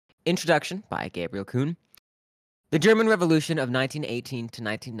Introduction by Gabriel Kuhn. The German Revolution of 1918 to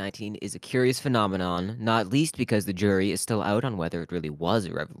 1919 is a curious phenomenon, not least because the jury is still out on whether it really was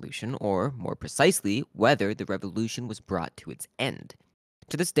a revolution, or, more precisely, whether the revolution was brought to its end.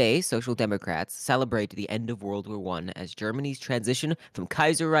 To this day, Social Democrats celebrate the end of World War I as Germany's transition from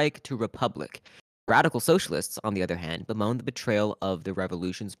Kaiserreich to Republic. Radical socialists, on the other hand, bemoan the betrayal of the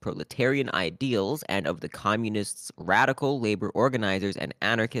revolution's proletarian ideals and of the communists, radical labor organizers, and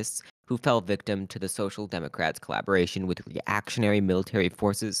anarchists who fell victim to the Social Democrats' collaboration with reactionary military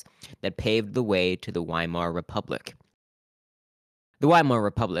forces that paved the way to the Weimar Republic. The Weimar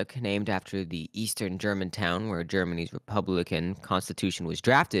Republic, named after the Eastern German town where Germany's Republican constitution was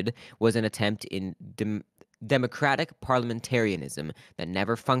drafted, was an attempt in democratic parliamentarism that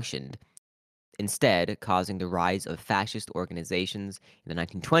never functioned, instead causing the rise of fascist organizations in the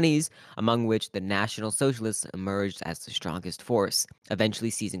 1920s, among which the National Socialists emerged as the strongest force, eventually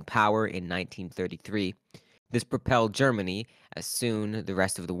seizing power in 1933. This propelled Germany, as soon the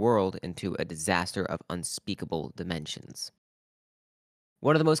rest of the world, into a disaster of unspeakable dimensions.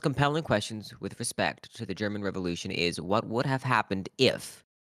 One of the most compelling questions with respect to the German Revolution is what would have happened if?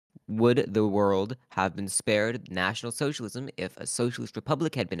 Would the world have been spared National Socialism if a socialist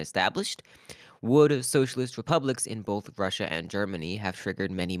republic had been established? Would socialist republics in both Russia and Germany have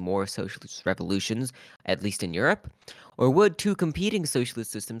triggered many more socialist revolutions, at least in Europe? Or would two competing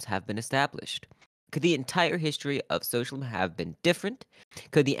socialist systems have been established? Could the entire history of socialism have been different?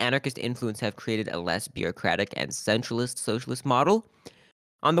 Could the anarchist influence have created a less bureaucratic and centralist socialist model?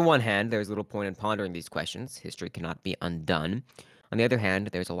 On the one hand, there's little point in pondering these questions. History cannot be undone. On the other hand,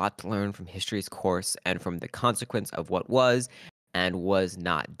 there's a lot to learn from history's course and from the consequence of what was and was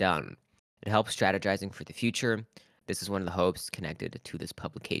not done. It helps strategizing for the future. This is one of the hopes connected to this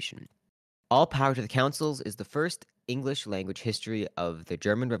publication. All Power to the Councils is the first English language history of the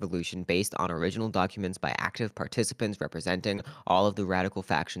German Revolution based on original documents by active participants representing all of the radical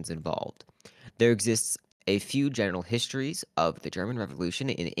factions involved. There exists a few general histories of the German Revolution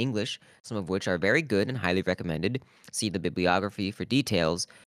in English, some of which are very good and highly recommended. See the bibliography for details.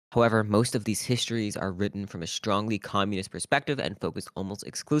 However, most of these histories are written from a strongly communist perspective and focus almost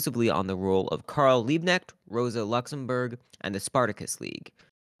exclusively on the role of Karl Liebknecht, Rosa Luxemburg, and the Spartacus League.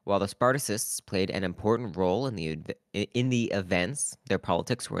 While the Spartacists played an important role in the events, their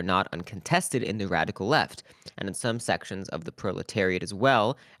politics were not uncontested in the radical left, and in some sections of the proletariat as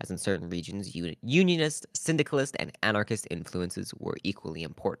well, as in certain regions, unionist, syndicalist, and anarchist influences were equally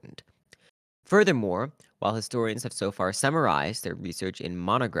important. Furthermore, while historians have so far summarized their research in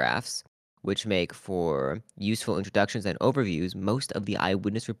monographs, which make for useful introductions and overviews, most of the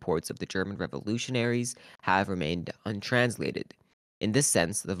eyewitness reports of the German revolutionaries have remained untranslated. In this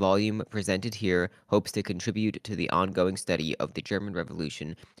sense, the volume presented here hopes to contribute to the ongoing study of the German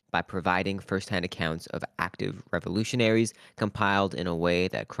Revolution by providing first-hand accounts of active revolutionaries compiled in a way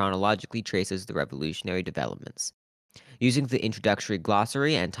that chronologically traces the revolutionary developments. Using the introductory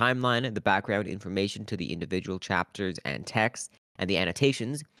glossary and timeline, the background information to the individual chapters and texts, and the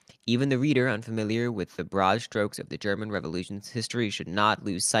annotations, even the reader unfamiliar with the broad strokes of the German Revolution's history should not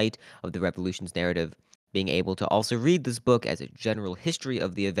lose sight of the revolution's narrative, being able to also read this book as a general history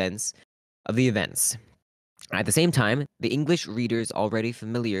of the events. At the same time, the English readers already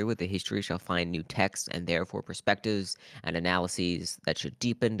familiar with the history shall find new texts and therefore perspectives and analyses that should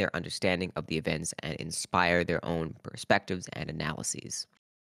deepen their understanding of the events and inspire their own perspectives and analyses.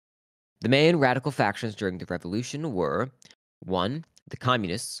 The main radical factions during the revolution were 1. The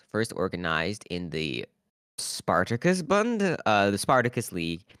communists, first organized in the Spartacus Bund, the Spartacus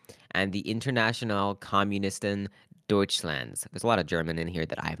League, and the International Kommunisten Deutschlands. There's a lot of German in here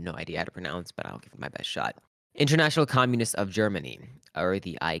that I have no idea how to pronounce, but I'll give it my best shot. International Communists of Germany, or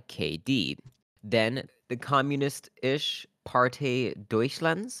the IKD. Then the Communist-ish Partei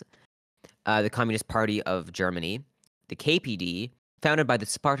Deutschlands, the Communist Party of Germany, the KPD, founded by the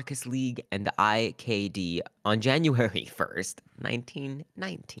Spartacus League and the IKD on January 1st,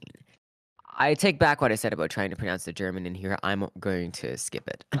 1919. I take back what I said about trying to pronounce the German in here. I'm going to skip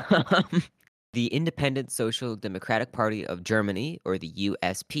it. The Independent Social Democratic Party of Germany, or the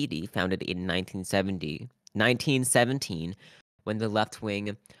USPD, founded in 1917, when the left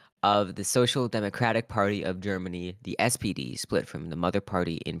wing of the Social Democratic Party of Germany, the SPD, split from the mother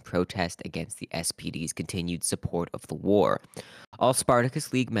party in protest against the SPD's continued support of the war. All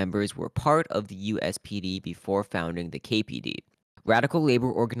Spartacus League members were part of the USPD before founding the KPD. Radical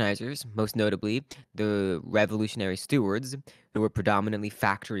labor organizers, most notably the Revolutionary Stewards, who were predominantly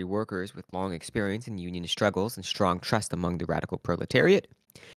factory workers with long experience in union struggles and strong trust among the radical proletariat.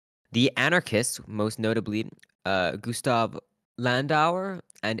 The anarchists, most notably Gustav Landauer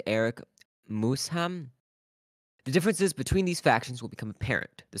and Erich Musham. The differences between these factions will become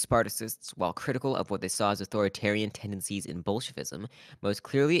apparent. The Spartacists, while critical of what they saw as authoritarian tendencies in Bolshevism, most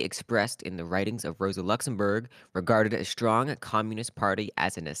clearly expressed in the writings of Rosa Luxemburg, regarded a strong communist party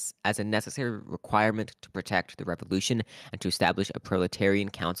as a necessary requirement to protect the revolution and to establish a proletarian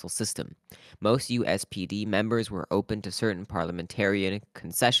council system. Most USPD members were open to certain parliamentarian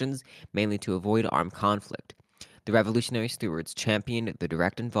concessions, mainly to avoid armed conflict. The revolutionary stewards championed the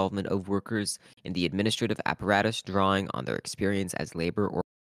direct involvement of workers in the administrative apparatus, drawing on their experience as labor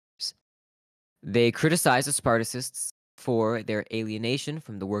organizers. They criticized the Spartacists for their alienation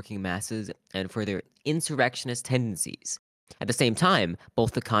from the working masses and for their insurrectionist tendencies. At the same time,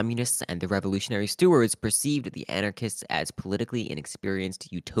 both the communists and the revolutionary stewards perceived the anarchists as politically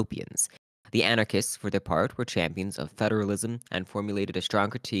inexperienced utopians. The anarchists, for their part, were champions of federalism and formulated a strong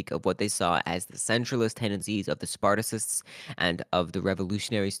critique of what they saw as the centralist tendencies of the Spartacists and of the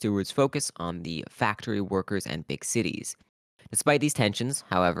revolutionary stewards' focus on the factory workers and big cities. Despite these tensions,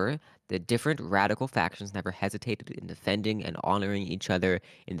 however, the different radical factions never hesitated in defending and honoring each other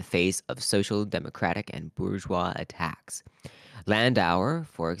in the face of social, democratic, and bourgeois attacks. Landauer,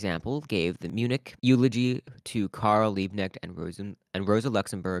 for example, gave the Munich eulogy to Karl Liebknecht and Rosa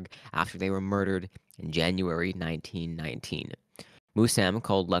Luxemburg after they were murdered in January 1919. Mussam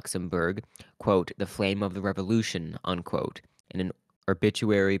called Luxemburg, quote, the flame of the revolution, unquote, in an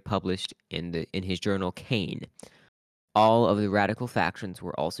obituary published in his journal Cain. All of the radical factions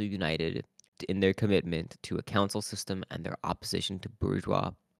were also united in their commitment to a council system and their opposition to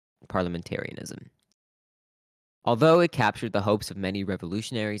bourgeois parliamentarianism. Although it captured the hopes of many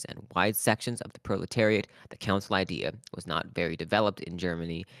revolutionaries and wide sections of the proletariat, the council idea was not very developed in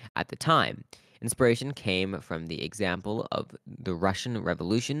Germany at the time. Inspiration came from the example of the Russian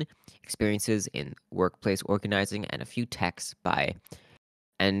Revolution, experiences in workplace organizing, and a few texts by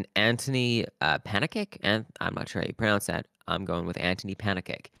Antony Pannekoek, and I'm not sure how you pronounce that. I'm going with Antony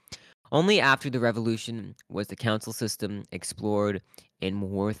Pannekoek. Only after the revolution was the council system explored in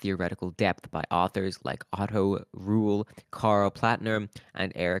more theoretical depth by authors like Otto Ruhl, Karl Plattner,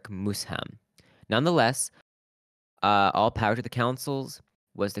 and Erich Musham. Nonetheless, all power to the councils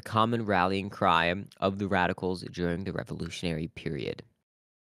was the common rallying cry of the radicals during the revolutionary period.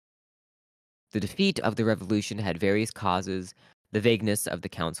 The defeat of the revolution had various causes: the vagueness of the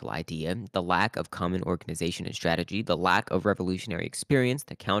council idea, the lack of common organization and strategy, the lack of revolutionary experience,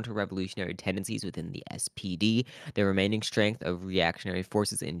 the counter-revolutionary tendencies within the SPD, the remaining strength of reactionary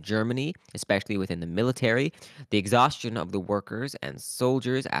forces in Germany, especially within the military, the exhaustion of the workers and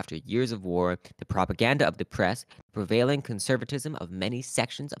soldiers after years of war, the propaganda of the press, the prevailing conservatism of many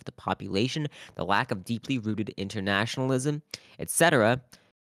sections of the population, the lack of deeply rooted internationalism, etc.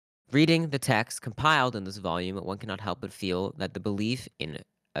 Reading the text compiled in this volume, one cannot help but feel that the belief in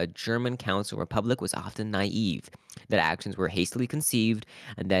a German council republic was often naive, that actions were hastily conceived,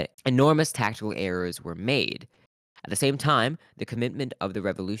 and that enormous tactical errors were made. At the same time, the commitment of the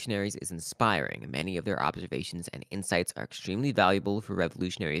revolutionaries is inspiring. Many of their observations and insights are extremely valuable for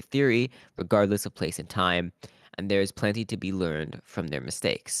revolutionary theory, regardless of place and time, and there is plenty to be learned from their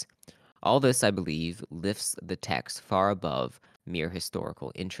mistakes. All this, I believe, lifts the text far above mere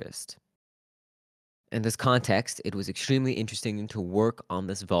historical interest. In this context, it was extremely interesting to work on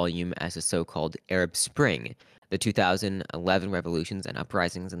this volume as a so-called Arab Spring, the 2011 revolutions and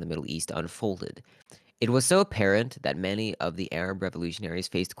uprisings in the Middle East unfolded. It was so apparent that many of the Arab revolutionaries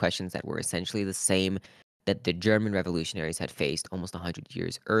faced questions that were essentially the same that the German revolutionaries had faced almost 100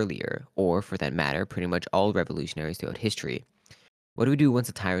 years earlier, or, for that matter, pretty much all revolutionaries throughout history. What do we do once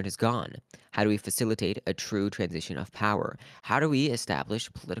a tyrant is gone? How do we facilitate a true transition of power? How do we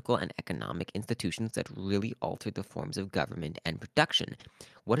establish political and economic institutions that really alter the forms of government and production?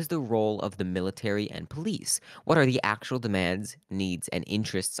 What is the role of the military and police? What are the actual demands, needs, and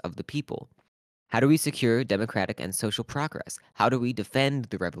interests of the people? How do we secure democratic and social progress? How do we defend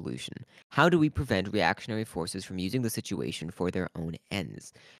the revolution? How do we prevent reactionary forces from using the situation for their own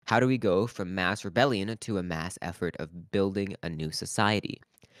ends? How do we go from mass rebellion to a mass effort of building a new society?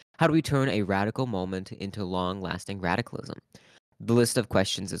 How do we turn a radical moment into long-lasting radicalism? The list of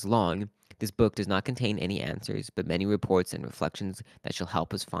questions is long. This book does not contain any answers, but many reports and reflections that shall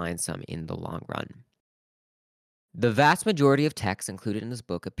help us find some in the long run. The vast majority of texts included in this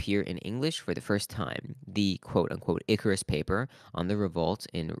book appear in English for the first time. The quote-unquote Icarus paper on the revolt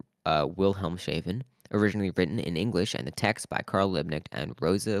in Wilhelmshaven, originally written in English, and the text by Karl Liebknecht and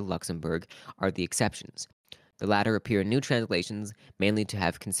Rosa Luxemburg are the exceptions. The latter appear in new translations, mainly to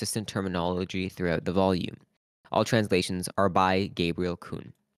have consistent terminology throughout the volume. All translations are by Gabriel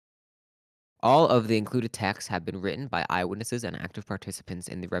Kuhn. All of the included texts have been written by eyewitnesses and active participants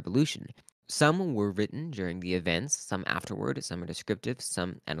in the revolution. Some were written during the events, some afterward, some are descriptive,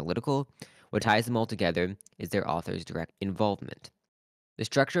 some analytical. What ties them all together is their author's direct involvement. The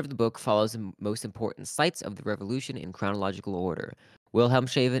structure of the book follows the most important sites of the revolution in chronological order.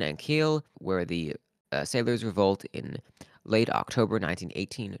 Wilhelmshaven and Kiel, where the sailors' revolt in late October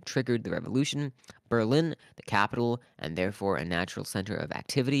 1918 triggered the revolution. Berlin, the capital and therefore a natural center of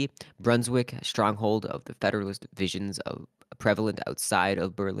activity. Brunswick, a stronghold of the Federalist visions prevalent outside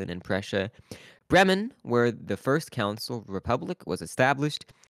of Berlin and Prussia. Bremen, where the first Council Republic was established.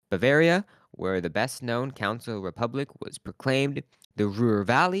 Bavaria, where the best known Council Republic was proclaimed. The Ruhr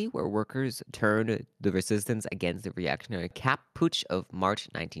Valley, where workers turned the resistance against the reactionary Kapp Putsch of March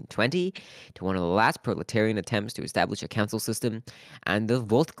 1920 to one of the last proletarian attempts to establish a council system, and the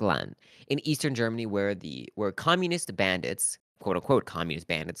Vogtland in eastern Germany, where communist bandits, quote unquote communist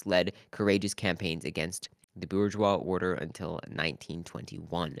bandits, led courageous campaigns against the bourgeois order until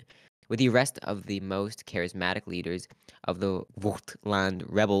 1921. With the arrest of the most charismatic leaders of the Vogtland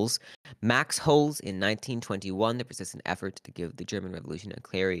rebels, Max Holz in 1921, the persistent effort to give the German Revolution a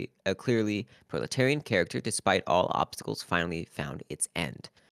clearly proletarian character despite all obstacles finally found its end.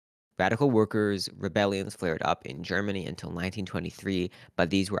 Radical workers' rebellions flared up in Germany until 1923, but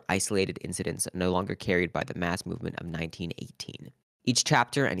these were isolated incidents no longer carried by the mass movement of 1918. Each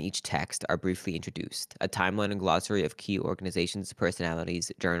chapter and each text are briefly introduced. A timeline and glossary of key organizations,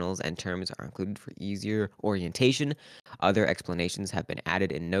 personalities, journals, and terms are included for easier orientation. Other explanations have been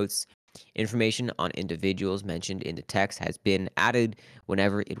added in notes. Information on individuals mentioned in the text has been added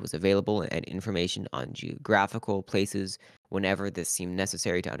whenever it was available, and information on geographical places whenever this seemed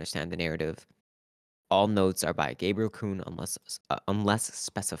necessary to understand the narrative. All notes are by Gabriel Kuhn unless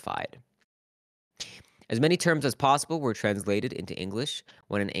specified. As many terms as possible were translated into English.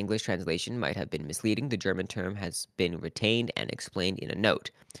 When an English translation might have been misleading, the German term has been retained and explained in a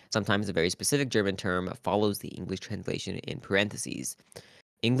note. Sometimes a very specific German term follows the English translation in parentheses.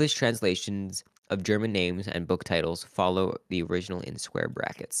 English translations of German names and book titles follow the original in square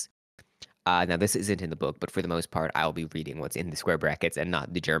brackets. Now, this isn't in the book, but for the most part, I'll be reading what's in the square brackets and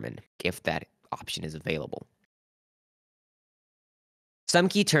not the German, if that option is available. Some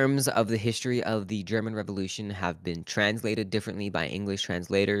key terms of the history of the German Revolution have been translated differently by English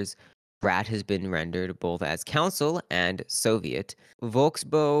translators. Rat has been rendered both as council and Soviet.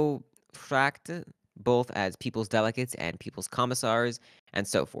 Volksbeauftragte, both as people's delegates and people's commissars, and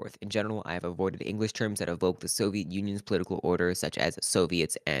so forth. In general, I have avoided English terms that evoke the Soviet Union's political order, such as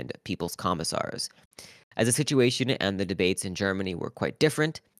Soviets and people's commissars. As the situation and the debates in Germany were quite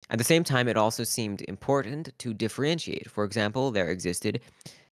different, at the same time, it also seemed important to differentiate. For example, there existed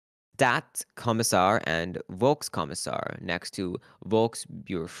Staatskommissar and Volkskommissar next to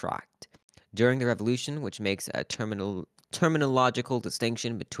Volksbeauftragte during the revolution, which makes a terminological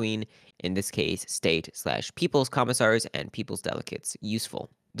distinction between, in this case, state/people's commissars and people's delegates useful.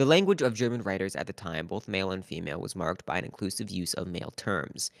 The language of German writers at the time, both male and female, was marked by an inclusive use of male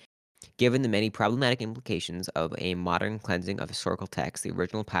terms. Given the many problematic implications of a modern cleansing of historical texts, the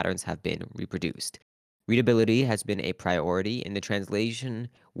original patterns have been reproduced. Readability has been a priority in the translation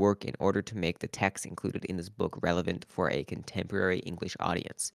work in order to make the text included in this book relevant for a contemporary English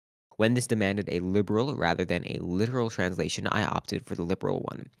audience. When this demanded a liberal rather than a literal translation, I opted for the liberal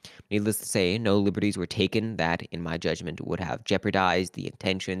one. Needless to say, no liberties were taken that, in my judgment, would have jeopardized the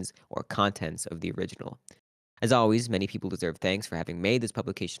intentions or contents of the original. As always, many people deserve thanks for having made this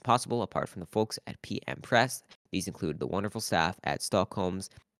publication possible, apart from the folks at PM Press. These include the wonderful staff at Stockholm's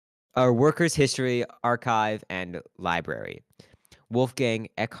Workers' History Archive and Library. Wolfgang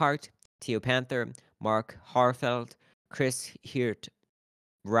Eckhart, Theo Panther, Mark Harfeld, Chris Hirt,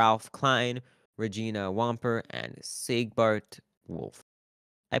 Ralph Klein, Regina Wamper, and Siegbart Wolf.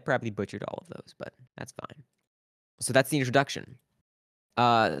 I probably butchered all of those, but that's fine. So that's the introduction.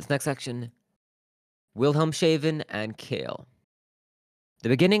 This next section, Wilhelmshaven and Kiel. The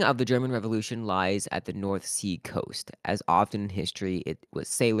beginning of the German Revolution lies at the North Sea coast. As often in history, it was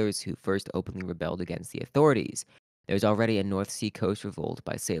sailors who first openly rebelled against the authorities. There was already a North Sea coast revolt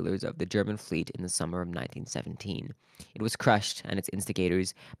by sailors of the German fleet in the summer of 1917. It was crushed, and its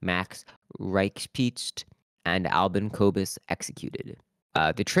instigators, Max Reichspietsch and Albin Kobus, executed.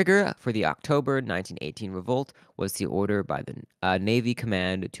 The trigger for the October 1918 revolt was the order by the Navy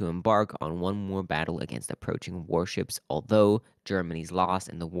Command to embark on one more battle against approaching warships, although Germany's loss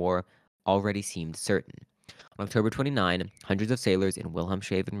in the war already seemed certain. On October 29, hundreds of sailors in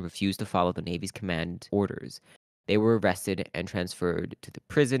Wilhelmshaven refused to follow the Navy's command orders. They were arrested and transferred to the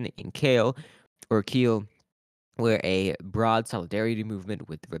prison in Kiel, where a broad solidarity movement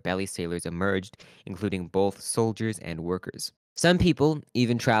with the rebellious sailors emerged, including both soldiers and workers. Some people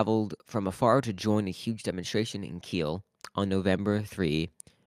even traveled from afar to join a huge demonstration in Kiel on November 3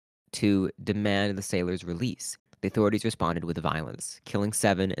 to demand the sailors' release. The authorities responded with violence, killing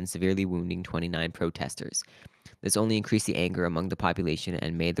 7 and severely wounding 29 protesters. This only increased the anger among the population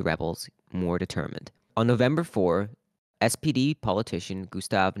and made the rebels more determined. On November 4, SPD politician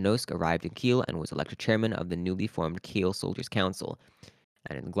Gustav Nosk arrived in Kiel and was elected chairman of the newly formed Kiel Soldiers' Council.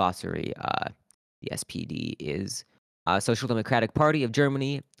 And in the glossary, the SPD is a Social Democratic Party of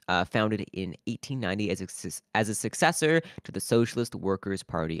Germany, founded in 1890 as a successor to the Socialist Workers'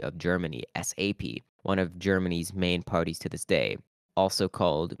 Party of Germany, SAP, one of Germany's main parties to this day, also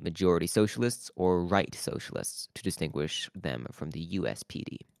called majority socialists or right socialists to distinguish them from the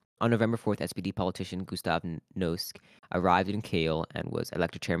USPD. On November 4th, SPD politician Gustav Nosk arrived in Kiel and was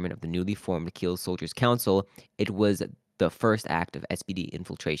elected chairman of the newly formed Kiel Soldiers' Council. It was the first act of SPD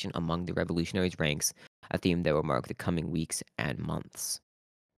infiltration among the revolutionaries' ranks, a theme that will mark the coming weeks and months.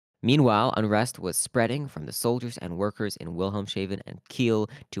 Meanwhile, unrest was spreading from the soldiers and workers in Wilhelmshaven and Kiel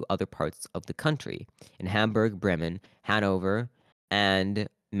to other parts of the country. In Hamburg, Bremen, Hanover, and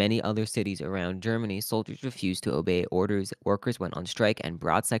many other cities around Germany, soldiers refused to obey orders, workers went on strike, and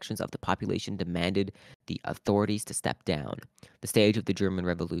broad sections of the population demanded the authorities to step down. The stage of the German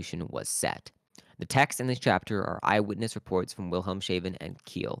Revolution was set. The texts in this chapter are eyewitness reports from Wilhelmshaven and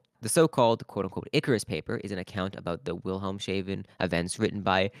Kiel. The so-called quote-unquote Icarus paper is an account about the Wilhelmshaven events written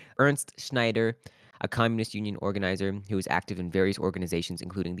by Ernst Schneider, a communist union organizer who was active in various organizations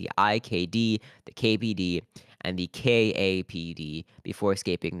including the IKD, the KPD, and the KAPD before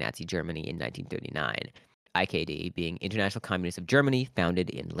escaping Nazi Germany in 1939. IKD being International Communists of Germany, founded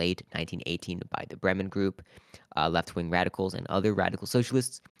in late 1918 by the Bremen Group, left-wing radicals and other radical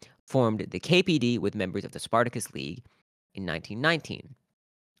socialists, formed the KPD with members of the Spartacus League in 1919.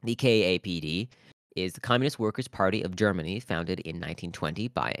 The KAPD is the Communist Workers' Party of Germany, founded in 1920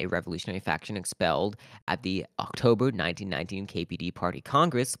 by a revolutionary faction expelled at the October 1919 KPD Party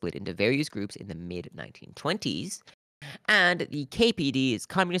Congress, split into various groups in the mid-1920s. And the KPD is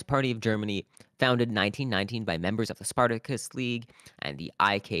Communist Party of Germany, founded in 1919 by members of the Spartacus League and the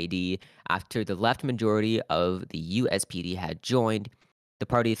IKD. After the left majority of the USPD had joined, the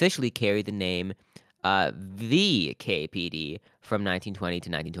party officially carried the name the KPD from 1920 to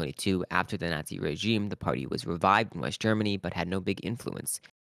 1922. After the Nazi regime, the party was revived in West Germany but had no big influence.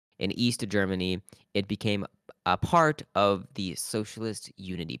 In East Germany, it became a part of the Socialist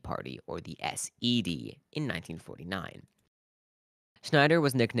Unity Party, or the SED, in 1949. Schneider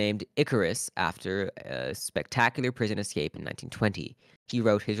was nicknamed Icarus after a spectacular prison escape in 1920. He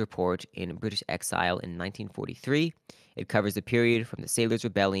wrote his report in British exile in 1943. It covers the period from the Sailors'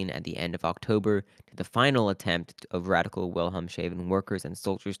 Rebellion at the end of October to the final attempt of radical Wilhelmshaven workers and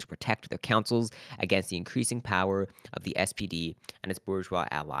soldiers to protect their councils against the increasing power of the SPD and its bourgeois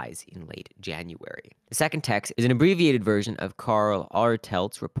allies in late January. The second text is an abbreviated version of Karl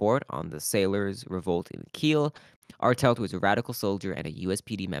Artelt's report on the Sailors' Revolt in Kiel. Artelt was a radical soldier and a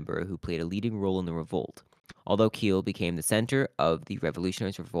USPD member who played a leading role in the revolt. Although Kiel became the center of the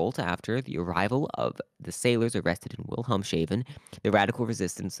revolutionary revolt after the arrival of the sailors arrested in Wilhelmshaven, the radical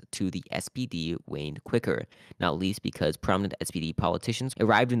resistance to the SPD waned quicker, not least because prominent SPD politicians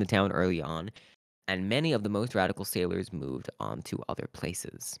arrived in the town early on, and many of the most radical sailors moved on to other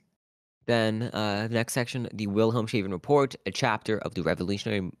places. Then, the next section, the Wilhelmshaven Report, a chapter of the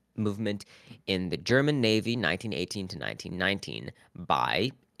revolutionary movement in the German Navy 1918 to 1919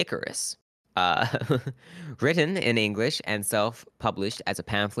 by Icarus. Written in English and self-published as a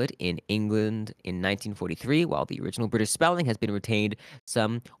pamphlet in England in 1943, while the original British spelling has been retained,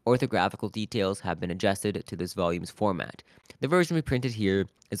 some orthographical details have been adjusted to this volume's format. The version reprinted here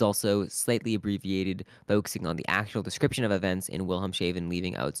is also slightly abbreviated, focusing on the actual description of events in Wilhelmshaven,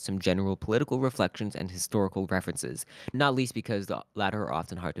 leaving out some general political reflections and historical references, not least because the latter are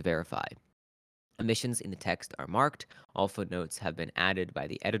often hard to verify. Omissions in the text are marked. All footnotes have been added by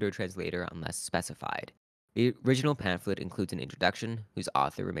the editor-translator unless specified. The original pamphlet includes an introduction, whose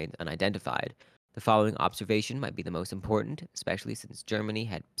author remains unidentified. The following observation might be the most important, especially since Germany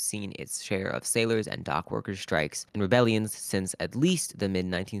had seen its share of sailors and dock workers' strikes and rebellions since at least the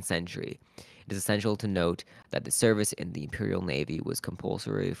mid-19th century. It is essential to note that the service in the Imperial Navy was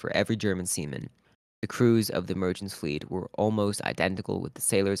compulsory for every German seaman. The crews of the merchant fleet were almost identical with the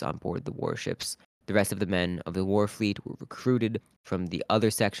sailors on board the warships. The rest of the men of the war fleet were recruited from the other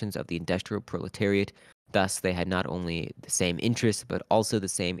sections of the industrial proletariat. Thus, they had not only the same interests, but also the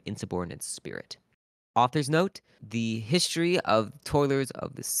same insubordinate spirit. Author's note: the history of toilers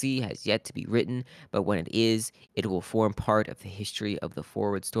of the sea has yet to be written, but when it is, it will form part of the history of the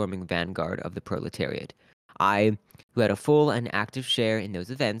forward-storming vanguard of the proletariat. I, who had a full and active share in those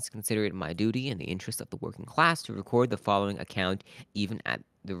events, consider it my duty in the interest of the working class to record the following account, even at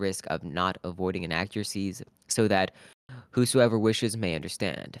the risk of not avoiding inaccuracies, so that whosoever wishes may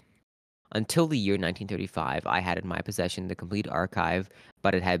understand. Until the year 1935, I had in my possession the complete archive,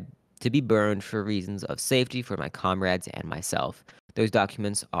 but it had to be burned for reasons of safety for my comrades and myself. Those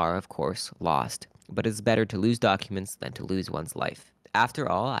documents are, of course, lost, but it is better to lose documents than to lose one's life. After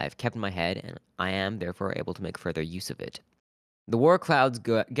all, I have kept my head, and I am therefore able to make further use of it. The war clouds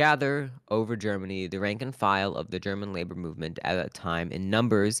gather over Germany. The rank and file of the German labor movement at that time, in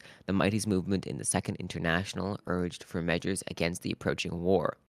numbers, the mightiest movement in the Second International, urged for measures against the approaching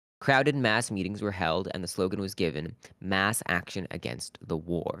war. Crowded mass meetings were held, and the slogan was given, "Mass action against the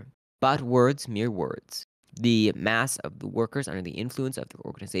war." But words, mere words. The mass of the workers, under the influence of their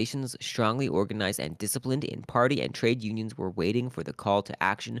organizations, strongly organized and disciplined in party and trade unions, were waiting for the call to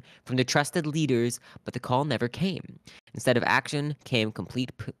action from the trusted leaders, but the call never came. Instead of action came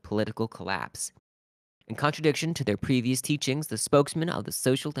complete political collapse. In contradiction to their previous teachings, the spokesman of the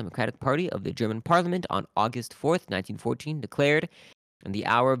Social Democratic Party of the German Parliament on August 4th, 1914, declared, "In the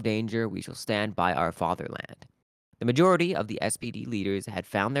hour of danger, we shall stand by our fatherland." The majority of the SPD leaders had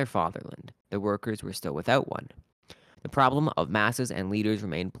found their fatherland. The workers were still without one. The problem of masses and leaders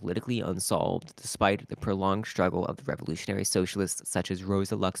remained politically unsolved, despite the prolonged struggle of the revolutionary socialists such as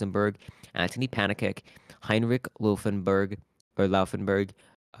Rosa Luxemburg, Antony Pannekoek, Heinrich Laufenberg,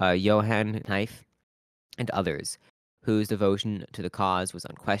 Johann Kneif, and others, whose devotion to the cause was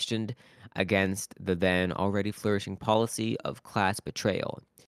unquestioned against the then already flourishing policy of class betrayal.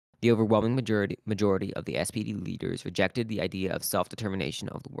 The overwhelming majority of the SPD leaders rejected the idea of self-determination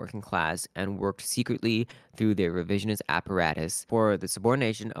of the working class and worked secretly through their revisionist apparatus for the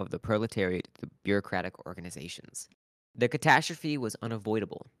subordination of the proletariat to bureaucratic organizations. The catastrophe was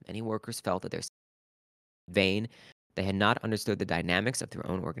unavoidable. Many workers felt that their vain. They had not understood the dynamics of their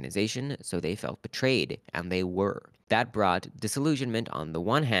own organization, so they felt betrayed, and they were. That brought disillusionment on the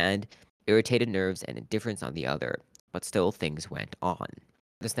one hand, irritated nerves, and indifference on the other, but still things went on.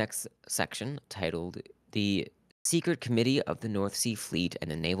 This next section, titled "The Secret Committee of the North Sea Fleet and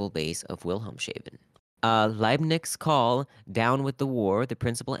the Naval Base of Wilhelmshaven." Leibniz's call, "Down with the war, the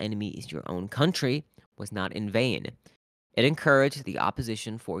principal enemy is your own country," was not in vain. It encouraged the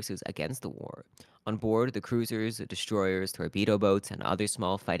opposition forces against the war. On board the cruisers, destroyers, torpedo boats, and other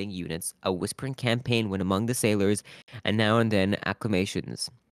small fighting units, a whispering campaign went among the sailors, and now and then acclamations.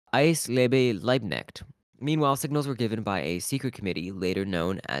 "Eis lebe Liebknecht." Meanwhile, signals were given by a secret committee, later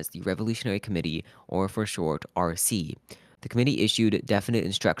known as the Revolutionary Committee, or for short, RC. The committee issued definite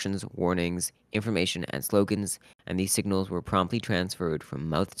instructions, warnings, information, and slogans, and these signals were promptly transferred from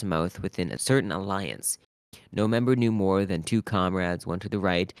mouth to mouth within a certain alliance. No member knew more than two comrades, one to the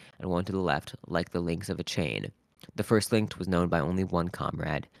right and one to the left, like the links of a chain. The first link was known by only one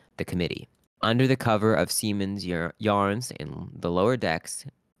comrade, the committee. Under the cover of seamen's yarns in the lower decks,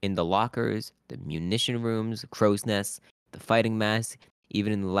 in the lockers, the munition rooms, crow's nests, the fighting mess,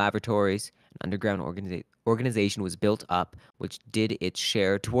 even in the laboratories, an underground organization was built up which did its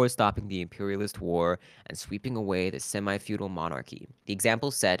share towards stopping the imperialist war and sweeping away the semi-feudal monarchy. The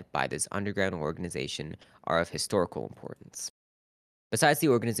examples set by this underground organization are of historical importance. Besides the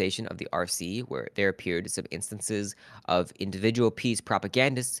organization of the RC, where there appeared some instances of individual peace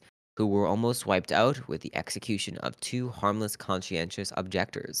propagandists who were almost wiped out with the execution of two harmless conscientious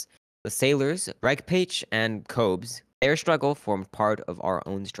objectors. The sailors, Reichpech and Kobes, their struggle formed part of our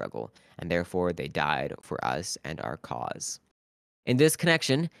own struggle, and therefore they died for us and our cause. In this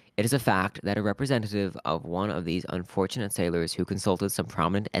connection, it is a fact that a representative of one of these unfortunate sailors who consulted some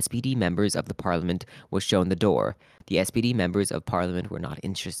prominent SPD members of the parliament was shown the door. The SPD members of parliament were not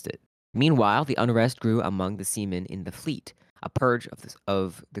interested. Meanwhile, the unrest grew among the seamen in the fleet. A purge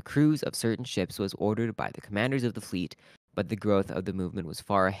of the crews of certain ships was ordered by the commanders of the fleet, but the growth of the movement was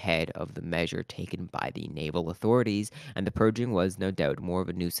far ahead of the measure taken by the naval authorities, and the purging was no doubt more of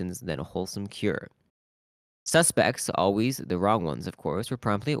a nuisance than a wholesome cure. Suspects, always the wrong ones of course, were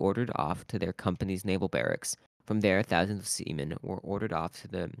promptly ordered off to their company's naval barracks. From there, thousands of seamen were ordered off to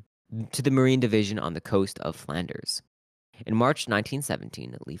the Marine Division on the coast of Flanders. In March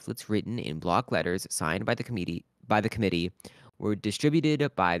 1917, leaflets written in block letters signed by the committee were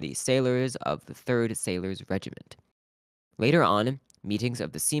distributed by the sailors of the 3rd Sailors Regiment. Later on, meetings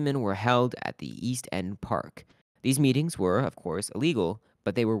of the seamen were held at the East End Park. These meetings were, of course, illegal,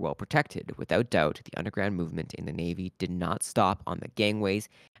 but they were well protected. Without doubt, the underground movement in the Navy did not stop on the gangways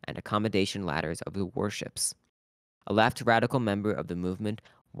and accommodation ladders of the warships. A left radical member of the movement,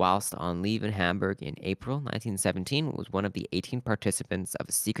 whilst on leave in Hamburg in April 1917, was one of the 18 participants of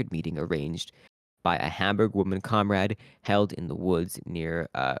a secret meeting arranged by a Hamburg woman comrade held in the woods near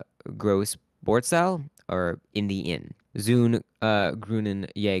Gross Bortzal, or in the inn, Zun Grunen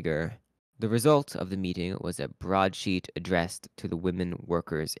Jäger. The result of the meeting was a broadsheet addressed to the women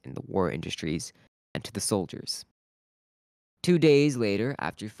workers in the war industries and to the soldiers. 2 days later,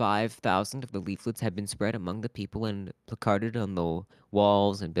 after 5,000 of the leaflets had been spread among the people and placarded on the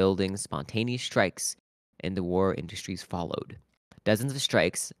walls and buildings, spontaneous strikes in the war industries followed. Dozens of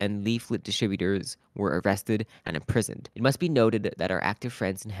strikes and leaflet distributors were arrested and imprisoned. It must be noted that our active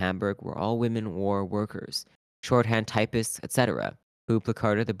friends in Hamburg were all women war workers, shorthand typists, etc., who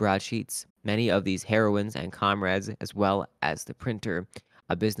placarded the broadsheets. Many of these heroines and comrades, as well as the printer,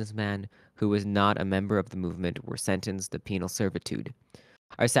 a businessman who was not a member of the movement, were sentenced to penal servitude.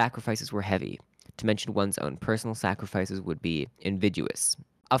 Our sacrifices were heavy. To mention one's own personal sacrifices would be invidious.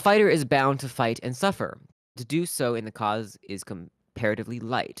 A fighter is bound to fight and suffer. To do so in the cause is comparatively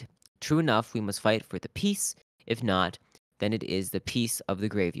light. True enough, we must fight for the peace. If not, then it is the peace of the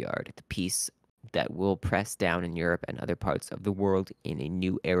graveyard, the peace that will press down in Europe and other parts of the world in a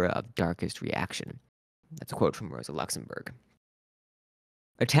new era of darkest reaction. That's a quote from Rosa Luxemburg.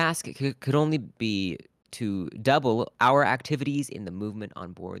 Our task could only be to double our activities in the movement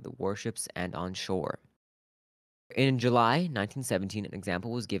on board the warships and on shore. In July 1917, an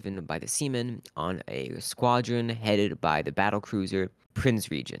example was given by the seamen on a squadron headed by the battlecruiser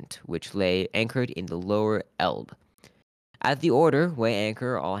Prinzregent, which lay anchored in the lower Elbe. At the order, weigh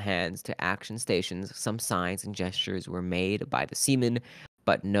anchor, all hands to action stations, some signs and gestures were made by the seamen,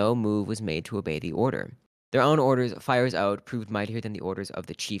 but no move was made to obey the order. Their own orders, fires out, proved mightier than the orders of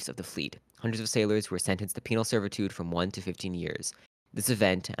the chiefs of the fleet. Hundreds of sailors were sentenced to penal servitude from 1 to 15 years. This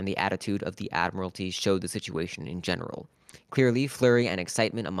event and the attitude of the Admiralty showed the situation in general. Clearly, flurry and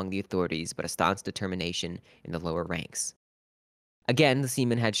excitement among the authorities, but a staunch determination in the lower ranks. Again, the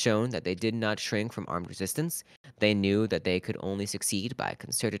seamen had shown that they did not shrink from armed resistance. They knew that they could only succeed by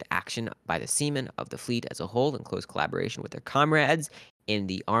concerted action by the seamen of the fleet as a whole in close collaboration with their comrades in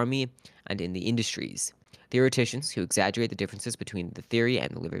the army and in the industries. Theoreticians who exaggerate the differences between the theory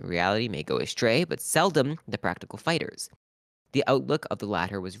and the living reality may go astray, but seldom the practical fighters. The outlook of the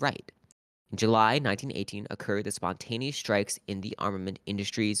latter was right. In July 1918 occurred the spontaneous strikes in the armament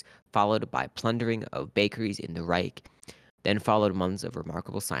industries, followed by plundering of bakeries in the Reich. Then followed months of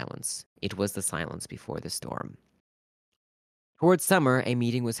remarkable silence. It was the silence before the storm. Towards summer, a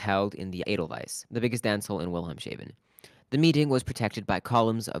meeting was held in the Edelweiss, the biggest dance hall in Wilhelmshaven. The meeting was protected by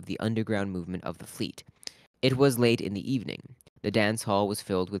columns of the underground movement of the fleet. It was late in the evening. The dance hall was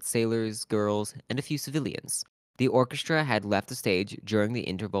filled with sailors, girls, and a few civilians. The orchestra had left the stage during the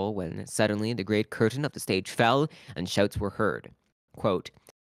interval when suddenly the great curtain of the stage fell and shouts were heard. Quote,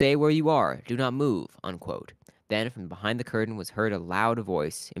 "Stay where you are, do not move," unquote. Then from behind the curtain was heard a loud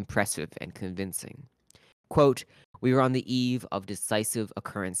voice, impressive and convincing. Quote, "We are on the eve of decisive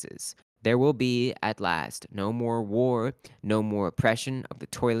occurrences. There will be, at last, no more war, no more oppression of the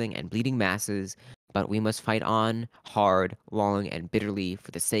toiling and bleeding masses, but we must fight on, hard, long, and bitterly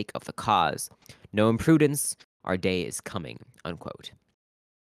for the sake of the cause. No imprudence, our day is coming," unquote.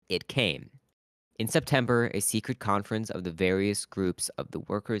 It came. In September, a secret conference of the various groups of the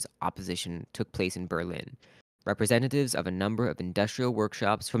workers' opposition took place in Berlin. Representatives of a number of industrial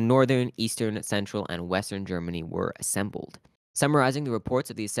workshops from northern, eastern, central, and western Germany were assembled. Summarizing the reports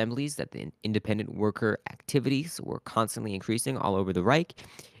of the assemblies that the independent worker activities were constantly increasing all over the Reich,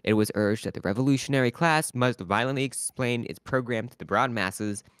 it was urged that the revolutionary class must violently explain its program to the broad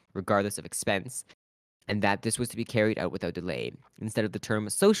masses, regardless of expense, and that this was to be carried out without delay. Instead of the term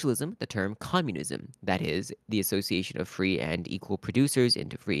socialism, the term communism, that is, the association of free and equal producers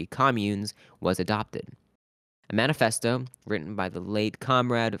into free communes, was adopted. A manifesto, written by the late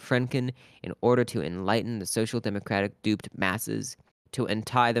comrade Frenken in order to enlighten the social democratic duped masses, to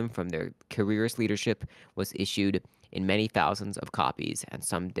untie them from their careerist leadership, was issued in many thousands of copies and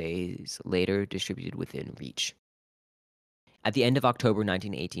some days later distributed within reach. At the end of October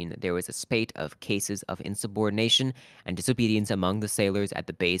 1918, there was a spate of cases of insubordination and disobedience among the sailors at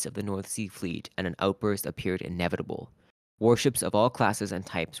the base of the North Sea Fleet, and an outburst appeared inevitable. Warships of all classes and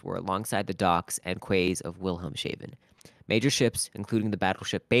types were alongside the docks and quays of Wilhelmshaven. Major ships, including the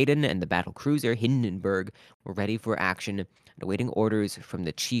battleship Baden and the battlecruiser Hindenburg, were ready for action and awaiting orders from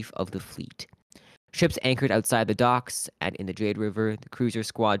the chief of the fleet. Ships anchored outside the docks and in the Jade River, the cruiser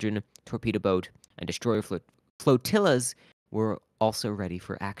squadron, torpedo boat, and destroyer flotillas were also ready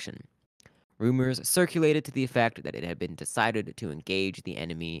for action. Rumors circulated to the effect that it had been decided to engage the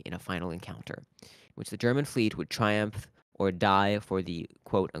enemy in a final encounter, in which the German fleet would triumph or die for the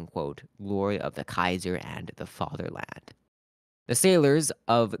quote-unquote glory of the Kaiser and the fatherland. The sailors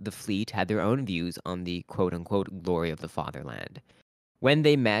of the fleet had their own views on the quote-unquote glory of the fatherland. When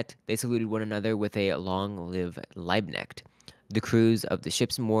they met, they saluted one another with a long live Liebknecht. The crews of the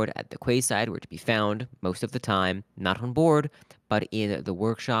ships moored at the quayside were to be found, most of the time, not on board, but in the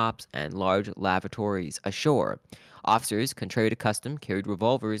workshops and large lavatories ashore. Officers, contrary to custom, carried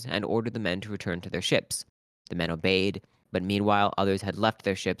revolvers and ordered the men to return to their ships. The men obeyed, but meanwhile others had left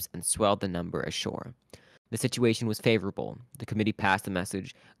their ships and swelled the number ashore. The situation was favorable. The committee passed the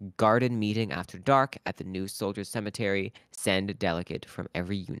message, "Garden meeting after dark at the new soldiers' cemetery. Send a delegate from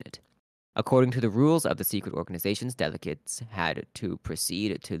every unit." According to the rules of the secret organizations, delegates had to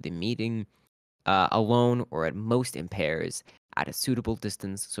proceed to the meeting alone or at most in pairs at a suitable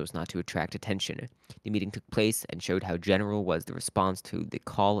distance so as not to attract attention. The meeting took place and showed how general was the response to the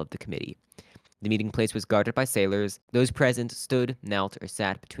call of the committee. The meeting place was guarded by sailors. Those present stood, knelt, or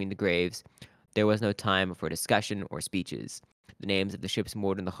sat between the graves. There was no time for discussion or speeches. The names of the ships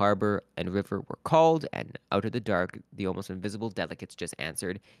moored in the harbor and river were called, and out of the dark, the almost invisible delegates just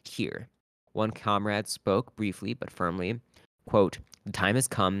answered, "Here." One comrade spoke briefly but firmly. Quote, "The time has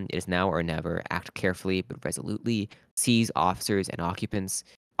come. It is now or never. Act carefully but resolutely. Seize officers and occupants.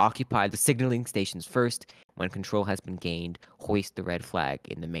 Occupy the signaling stations first. When control has been gained, hoist the red flag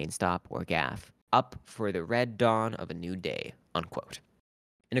in the mainstop or gaff. Up for the red dawn of a new day." Unquote.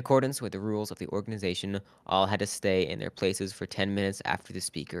 In accordance with the rules of the organization, all had to stay in their places for 10 minutes after the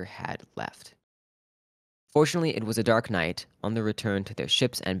speaker had left. Fortunately, it was a dark night. On the return to their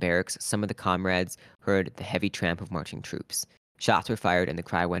ships and barracks, some of the comrades heard the heavy tramp of marching troops. Shots were fired and the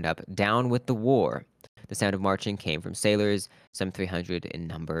cry went up, "Down with the war!" The sound of marching came from sailors, some 300 in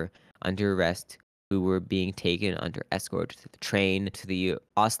number, under arrest, who were being taken under escort to the train to the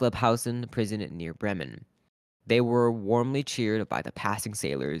Oslabhausen prison near Bremen. They were warmly cheered by the passing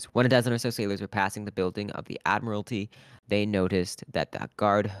sailors. When a dozen or so sailors were passing the building of the Admiralty, they noticed that the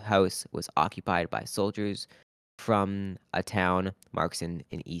guardhouse was occupied by soldiers from a town, Marxen,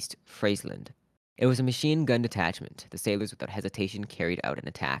 in East Friesland. It was a machine gun detachment. The sailors, without hesitation, carried out an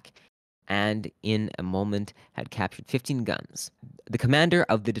attack, and in a moment had captured 15 guns. The commander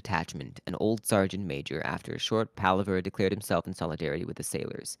of the detachment, an old sergeant major, after a short palaver, declared himself in solidarity with the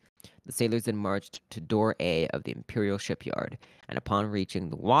sailors. The sailors then marched to door A of the Imperial shipyard, and upon reaching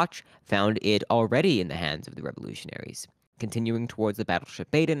the watch, found it already in the hands of the revolutionaries. Continuing towards the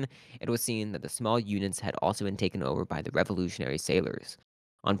battleship Baden, it was seen that the small units had also been taken over by the revolutionary sailors.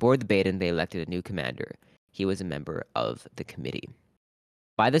 On board the Baden, they elected a new commander. He was a member of the committee.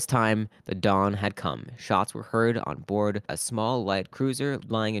 By this time, the dawn had come. Shots were heard on board a small light cruiser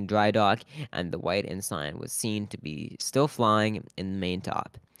lying in dry dock, and the white ensign was seen to be still flying in the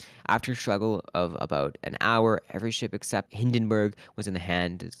maintop. After a struggle of about an hour, every ship except Hindenburg was in the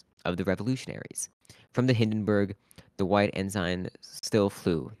hands of the revolutionaries. From the Hindenburg, the white ensign still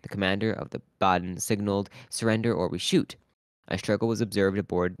flew. The commander of the Baden signaled, "Surrender or we shoot." A struggle was observed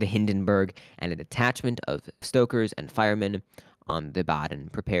aboard the Hindenburg, and a detachment of stokers and firemen on the Baden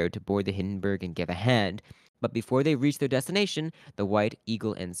prepared to board the Hindenburg and give a hand, but before they reached their destination, the white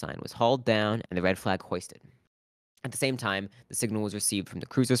eagle ensign was hauled down and the red flag hoisted. At the same time, the signal was received from the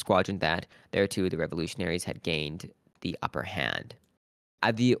cruiser squadron that, there too, the revolutionaries had gained the upper hand.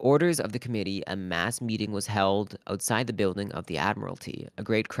 At the orders of the committee, a mass meeting was held outside the building of the Admiralty. A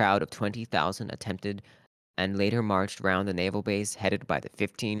great crowd of 20,000 attempted and later marched round the naval base headed by the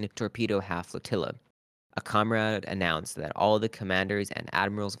 15 torpedo half flotilla. A comrade announced that all the commanders and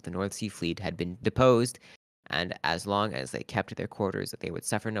admirals of the North Sea Fleet had been deposed, and as long as they kept their quarters, they would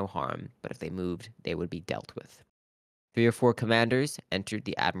suffer no harm, but if they moved, they would be dealt with. 3 or 4 commanders entered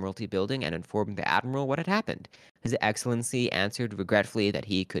the Admiralty building and informed the admiral what had happened. His Excellency answered regretfully that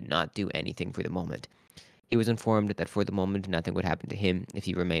he could not do anything for the moment. He was informed that for the moment nothing would happen to him if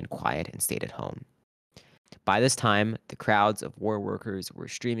he remained quiet and stayed at home. By this time, the crowds of war workers were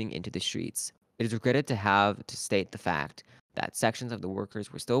streaming into the streets. It is regretted to have to state the fact that sections of the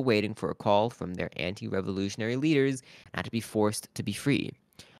workers were still waiting for a call from their anti-revolutionary leaders and had to be forced to be free.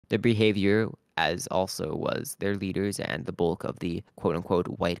 Their behavior, as also was their leaders and the bulk of the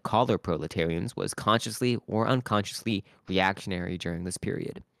quote-unquote white-collar proletarians, was consciously or unconsciously reactionary during this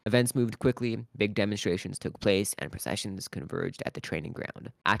period. Events moved quickly, big demonstrations took place, and processions converged at the training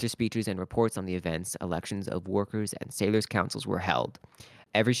ground. After speeches and reports on the events, elections of workers and sailors' councils were held.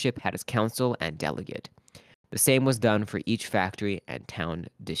 Every ship had its council and delegate. The same was done for each factory and town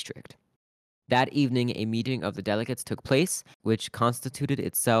district. That evening, a meeting of the delegates took place, which constituted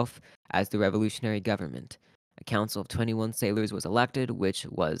itself as the revolutionary government. A council of 21 sailors was elected, which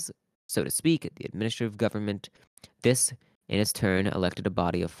was, so to speak, the administrative government. This, in its turn, elected a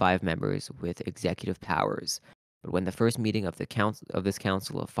body of 5 members with executive powers. But when the first meeting of this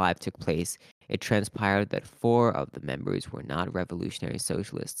council of 5 took place, it transpired that 4 of the members were not revolutionary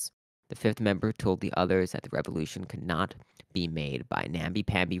socialists. The 5th member told the others that the revolution could not be made by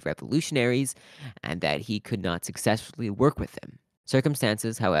namby-pamby revolutionaries and that he could not successfully work with them.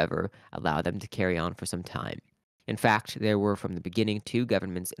 Circumstances, however, allowed them to carry on for some time. In fact, there were from the beginning 2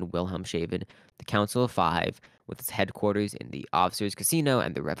 governments in Wilhelmshaven, the Council of 5, with its headquarters in the Officers' Casino,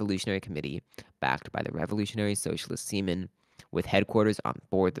 and the Revolutionary Committee, backed by the Revolutionary Socialist seamen, with headquarters on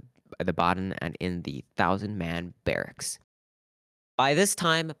board the Baden and in the 1,000-man barracks. By this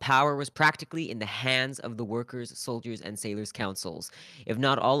time, power was practically in the hands of the workers', soldiers, and sailors' councils, if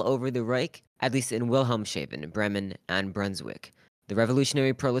not all over the Reich, at least in Wilhelmshaven, Bremen, and Brunswick. The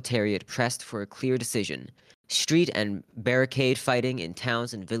revolutionary proletariat pressed for a clear decision. Street and barricade fighting in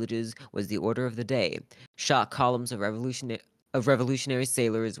towns and villages was the order of the day. Shot columns of revolutionary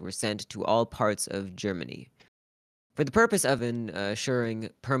sailors were sent to all parts of Germany. For the purpose of ensuring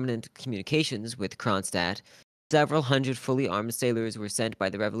permanent communications with Kronstadt, several hundred fully armed sailors were sent by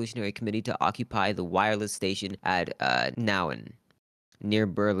the Revolutionary Committee to occupy the wireless station at Nauen, near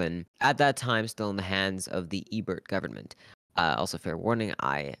Berlin, at that time still in the hands of the Ebert government. Also, fair warning,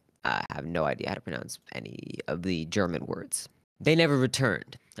 I have no idea how to pronounce any of the German words. They never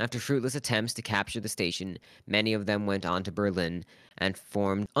returned. After fruitless attempts to capture the station, many of them went on to Berlin and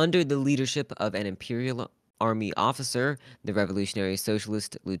formed, under the leadership of an Imperial Army officer, the Revolutionary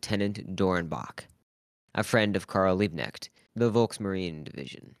Socialist Lieutenant Dornbach, a friend of Karl Liebknecht, the Volksmarine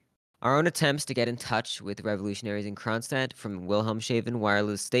Division. Our own attempts to get in touch with revolutionaries in Kronstadt from Wilhelmshaven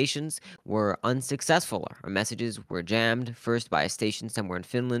wireless stations were unsuccessful. Our messages were jammed, first by a station somewhere in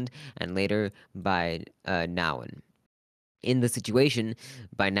Finland, and later by Nauen. In the situation,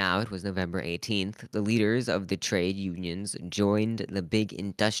 by now it was November 18th, the leaders of the trade unions joined the big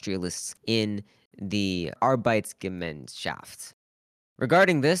industrialists in the Arbeitsgemeinschaft.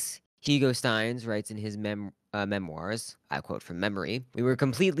 Regarding this, Hugo Steins writes in his memoirs, I quote from memory, "We were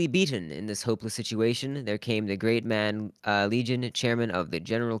completely beaten in this hopeless situation. There came the great man Legion, chairman of the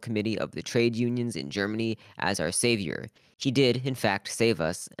General Committee of the Trade Unions in Germany, as our savior. He did, in fact, save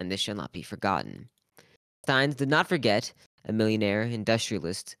us, and this shall not be forgotten." Steins did not forget a millionaire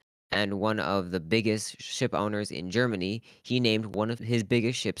industrialist and one of the biggest ship owners in Germany. He named one of his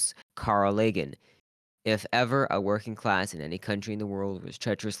biggest ships Karl Lagen. If ever a working class in any country in the world was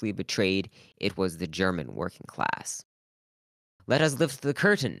treacherously betrayed, it was the German working class. Let us lift the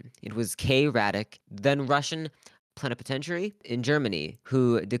curtain. It was K. Radek, then Russian plenipotentiary in Germany,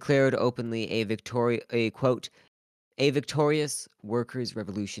 who declared openly a victorious workers'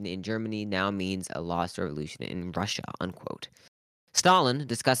 revolution in Germany now means a lost revolution in Russia, unquote. Stalin,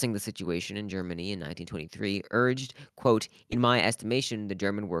 discussing the situation in Germany in 1923, urged, quote, "In my estimation, the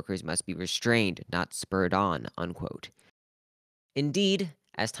German workers must be restrained, not spurred on," unquote. Indeed,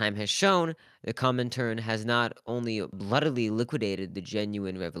 as time has shown, the Comintern has not only bloodily liquidated the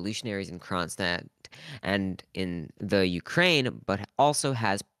genuine revolutionaries in Kronstadt and in the Ukraine, but also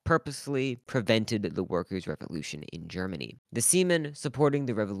has purposefully prevented the workers' revolution in Germany. The seamen supporting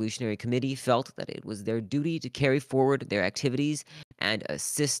the Revolutionary Committee felt that it was their duty to carry forward their activities and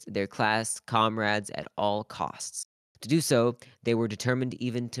assist their class comrades at all costs. To do so, they were determined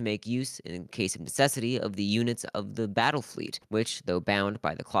even to make use, in case of necessity, of the units of the battle fleet, which, though bound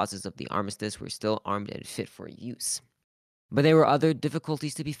by the clauses of the armistice, were still armed and fit for use. But there were other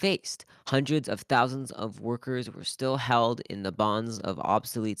difficulties to be faced. Hundreds of thousands of workers were still held in the bonds of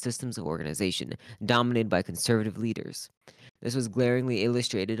obsolete systems of organization, dominated by conservative leaders. This was glaringly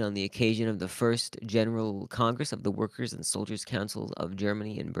illustrated on the occasion of the First General Congress of the Workers' and Soldiers' Councils of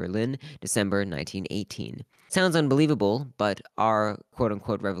Germany in Berlin, December 1918. Sounds unbelievable, but our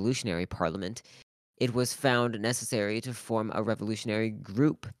quote-unquote revolutionary parliament, it was found necessary to form a revolutionary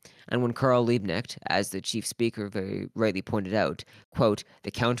group. And when Karl Liebknecht, as the chief speaker very rightly pointed out, quote, "The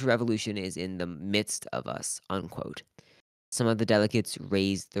counter-revolution is in the midst of us," unquote, some of the delegates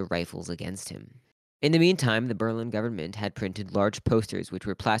raised their rifles against him. In the meantime, the Berlin government had printed large posters which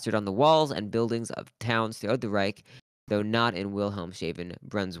were plastered on the walls and buildings of towns throughout the Reich, though not in Wilhelmshaven,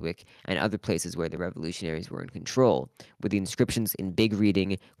 Brunswick, and other places where the revolutionaries were in control, with the inscriptions in big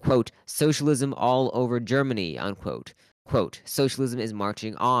reading, quote, "Socialism all over Germany," unquote, quote, "Socialism is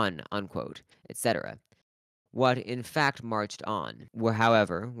marching on," unquote, etc. What in fact marched on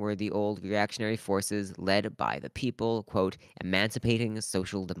were the old reactionary forces led by the people, quote, emancipating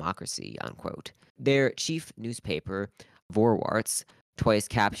social democracy, unquote. Their chief newspaper, Vorwärts, twice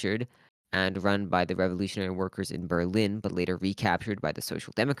captured and run by the revolutionary workers in Berlin, but later recaptured by the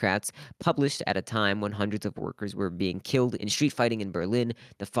Social Democrats, published at a time when hundreds of workers were being killed in street fighting in Berlin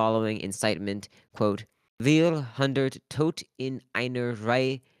the following incitement, quote, Wir hundert tot in einer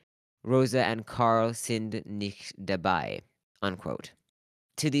Reihe, Rosa and Karl sind nicht dabei, unquote.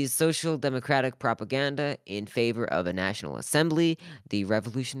 To these social democratic propaganda in favor of a national assembly, the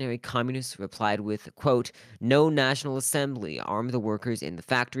revolutionary communists replied with, quote, no national assembly, arm the workers in the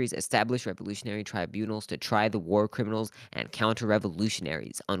factories, establish revolutionary tribunals to try the war criminals and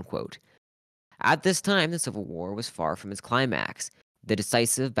counter-revolutionaries, unquote. At this time, the Civil War was far from its climax. The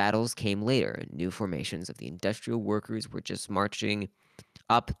decisive battles came later. New formations of the industrial workers were just marching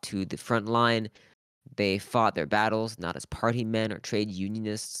up to the front line. They fought their battles not as party men or trade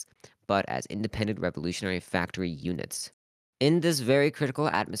unionists, but as independent revolutionary factory units. In this very critical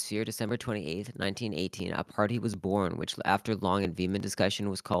atmosphere, December 28th, 1918, a party was born, which after long and vehement discussion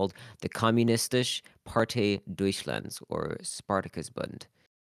was called the Kommunistische Partei Deutschlands, or Spartacusbund.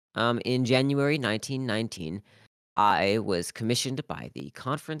 In January 1919, I was commissioned by the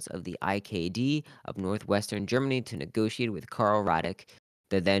Conference of the IKD of Northwestern Germany to negotiate with Karl Radek,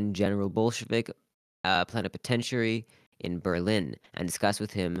 the then General Bolshevik plenipotentiary in Berlin, and discuss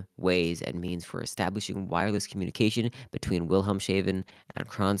with him ways and means for establishing wireless communication between Wilhelmshaven and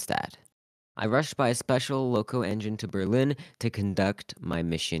Kronstadt. I rushed by a special loco engine to Berlin to conduct my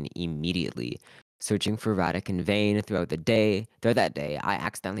mission immediately. Searching for Radek in vain throughout that day, I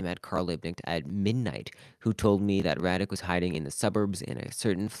accidentally met Karl Liebknecht at midnight, who told me that Radek was hiding in the suburbs in a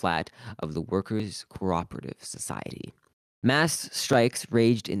certain flat of the Workers' Cooperative Society. Mass strikes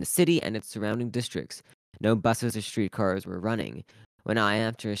raged in the city and its surrounding districts. No buses or streetcars were running. When I,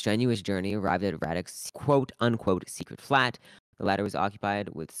 after a strenuous journey, arrived at Radek's quote-unquote secret flat, the latter was occupied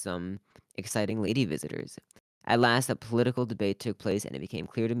with some exciting lady visitors. At last, a political debate took place, and it became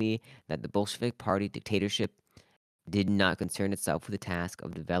clear to me that the Bolshevik Party dictatorship did not concern itself with the task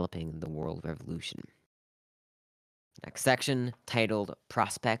of developing the world revolution. Next section, titled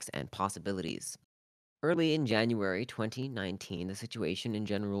Prospects and Possibilities. Early in January 2019, the situation in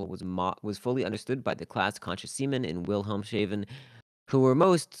general was fully understood by the class-conscious seamen in Wilhelmshaven, who were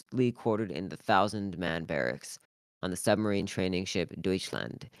mostly quartered in the 1,000-man barracks on the submarine training ship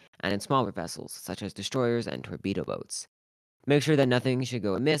Deutschland, and in smaller vessels, such as destroyers and torpedo boats. To make sure that nothing should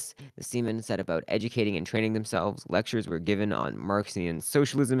go amiss, the seamen set about educating and training themselves. Lectures were given on Marxian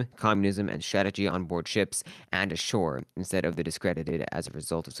socialism, communism, and strategy on board ships and ashore, instead of the discredited as a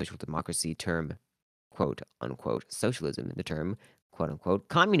result of social democracy term quote-unquote socialism, the term quote-unquote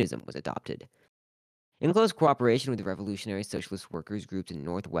communism was adopted. In close cooperation with the revolutionary socialist workers groups in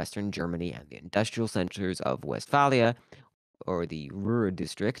northwestern Germany and the industrial centers of Westphalia, or the Ruhr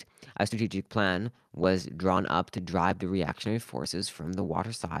district, a strategic plan was drawn up to drive the reactionary forces from the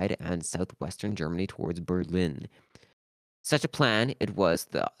waterside and southwestern Germany towards Berlin. Such a plan, it was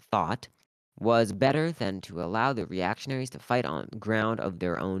thought, was better than to allow the reactionaries to fight on ground of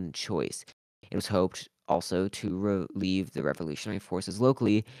their own choice. It was hoped also to relieve the revolutionary forces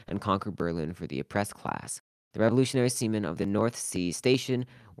locally and conquer Berlin for the oppressed class. The revolutionary seamen of the North Sea Station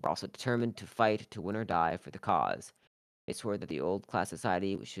were also determined to fight to win or die for the cause. They swore that the old class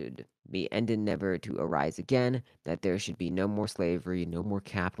society should be ended never to arise again, that there should be no more slavery, no more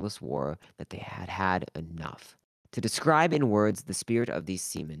capitalist war, that they had had enough. To describe in words the spirit of these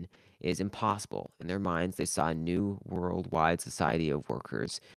seamen is impossible. In their minds, they saw a new worldwide society of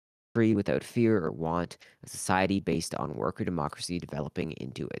workers, free without fear or want, a society based on worker democracy developing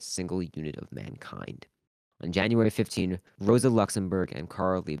into a single unit of mankind. On January 15, Rosa Luxemburg and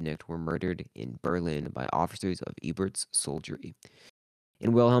Karl Liebknecht were murdered in Berlin by officers of Ebert's soldiery.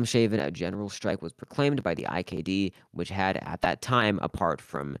 In Wilhelmshaven, a general strike was proclaimed by the IKD, which had at that time, apart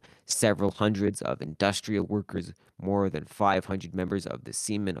from several hundreds of industrial workers, more than 500 members of the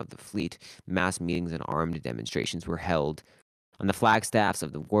seamen of the fleet. Mass meetings and armed demonstrations were held on the flagstaffs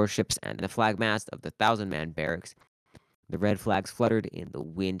of the warships and the flagmast of the 1,000-man barracks. The red flags fluttered in the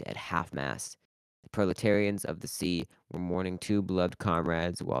wind at half-mast. The proletarians of the sea were mourning two beloved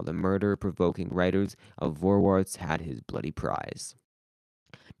comrades, while the murder-provoking writers of Vorwärts had his bloody prize.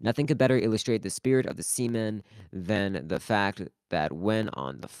 Nothing could better illustrate the spirit of the seamen than the fact that when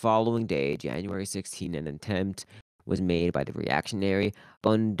on the following day, January 16, an attempt was made by the reactionary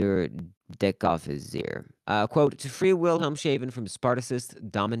Unterdeckoffizier, quote, to free Wilhelmshaven from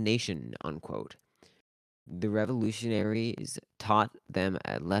Spartacist domination, unquote. The revolutionaries taught them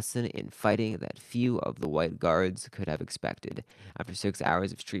a lesson in fighting that few of the White Guards could have expected. After 6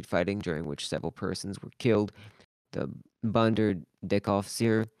 hours of street fighting, during which several persons were killed, the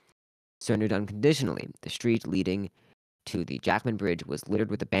Bunderdeckoffzier surrendered unconditionally. The street leading to the Jackman Bridge was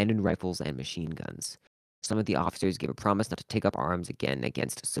littered with abandoned rifles and machine guns. Some of the officers gave a promise not to take up arms again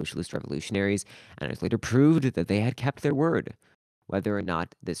against socialist revolutionaries, and it was later proved that they had kept their word. Whether or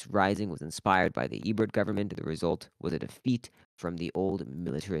not this rising was inspired by the Ebert government, the result was a defeat from the old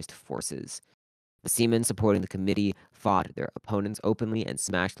militarist forces. The seamen supporting the committee fought their opponents openly and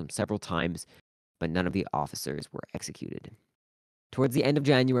smashed them several times, but none of the officers were executed. Towards the end of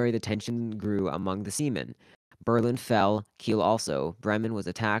January, the tension grew among the seamen. Berlin fell, Kiel also. Bremen was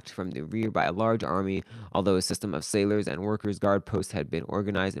attacked from the rear by a large army, although a system of sailors and workers' guard posts had been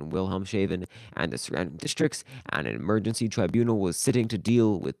organized in Wilhelmshaven and the surrounding districts, and an emergency tribunal was sitting to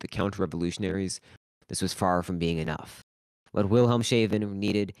deal with the counter-revolutionaries. This was far from being enough. What Wilhelmshaven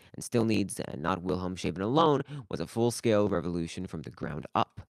needed, and still needs, and not Wilhelmshaven alone, was a full-scale revolution from the ground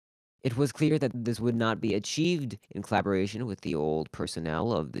up. It was clear that this would not be achieved in collaboration with the old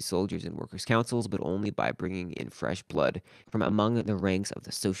personnel of the soldiers and workers' councils, but only by bringing in fresh blood from among the ranks of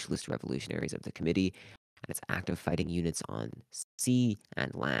the socialist revolutionaries of the committee and its active fighting units on sea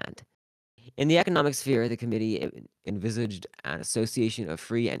and land. In the economic sphere, the committee envisaged an association of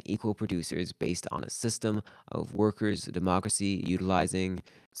free and equal producers based on a system of workers' democracy, utilizing,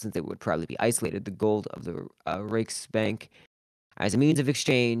 since it would probably be isolated, the gold of the Reichsbank as a means of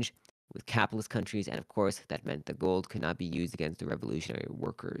exchange with capitalist countries, and of course, that meant the gold could not be used against the revolutionary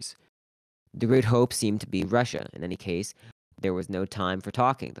workers. The great hope seemed to be Russia. In any case, there was no time for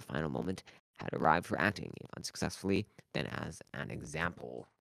talking. The final moment had arrived for acting, if unsuccessfully, then as an example.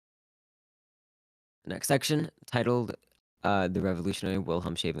 The next section, titled The Revolutionary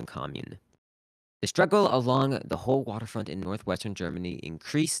Wilhelmshaven Commune. The struggle along the whole waterfront in northwestern Germany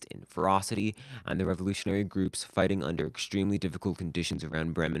increased in ferocity, and the revolutionary groups fighting under extremely difficult conditions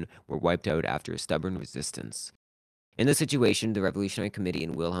around Bremen were wiped out after a stubborn resistance. In this situation, the Revolutionary Committee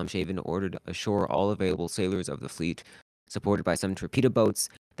in Wilhelmshaven ordered ashore all available sailors of the fleet, supported by some torpedo boats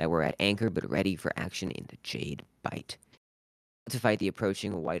that were at anchor but ready for action in the Jade Bight, to fight the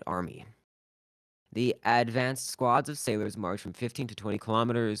approaching White Army. The advanced squads of sailors marched from 15 to 20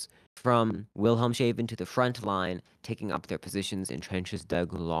 kilometers from Wilhelmshaven to the front line, taking up their positions in trenches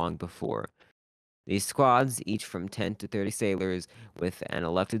dug long before. These squads, each from 10 to 30 sailors, with an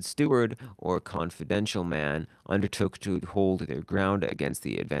elected steward or confidential man, undertook to hold their ground against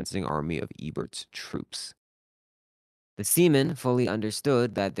the advancing army of Ebert's troops. The seamen fully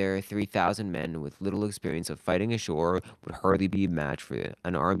understood that their 3,000 men with little experience of fighting ashore would hardly be a match for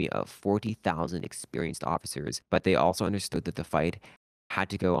an army of 40,000 experienced officers, but they also understood that the fight had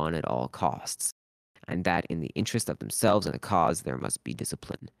to go on at all costs, and that in the interest of themselves and the cause there must be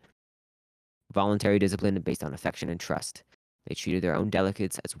discipline. Voluntary discipline based on affection and trust. They treated their own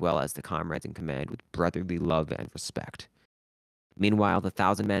delegates as well as the comrades in command with brotherly love and respect. Meanwhile, the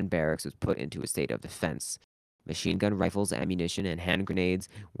 1,000-man barracks was put into a state of defense. Machine gun rifles, ammunition, and hand grenades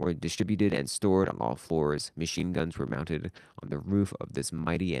were distributed and stored on all floors. Machine guns were mounted on the roof of this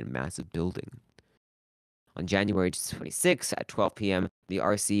mighty and massive building. On January 26 at 12 p.m., the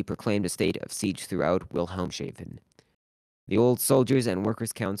RC proclaimed a state of siege throughout Wilhelmshaven. The old soldiers and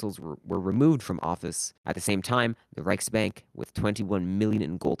workers' councils were removed from office. At the same time, the Reichsbank with 21 million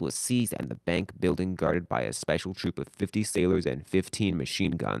in gold was seized and the bank building guarded by a special troop of 50 sailors and 15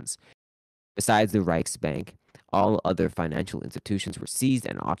 machine guns. Besides the Reichsbank, all other financial institutions were seized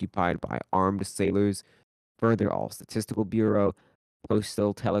and occupied by armed sailors. Further, all statistical bureau,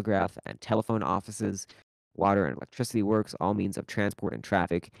 postal, telegraph, and telephone offices, water and electricity works, all means of transport and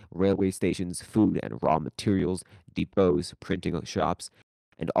traffic, railway stations, food and raw materials, depots, printing shops,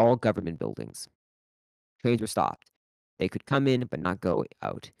 and all government buildings. Trains were stopped. They could come in but not go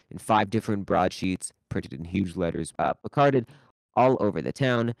out, in 5 different broadsheets, printed in huge letters, placarded all over the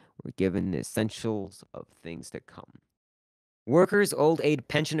town, were given the essentials of things to come. Workers, old age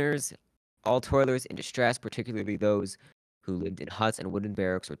pensioners, all toilers in distress, particularly those who lived in huts and wooden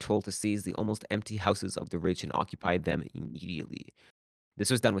barracks, were told to seize the almost empty houses of the rich and occupy them immediately. This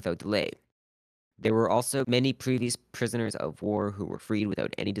was done without delay. There were also many previous prisoners of war who were freed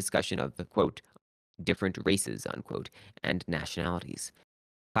without any discussion of the, quote, different races, unquote, and nationalities.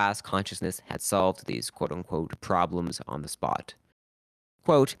 Class consciousness had solved these quote-unquote problems on the spot.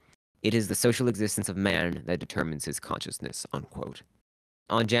 Quote, it is the social existence of man that determines his consciousness, unquote.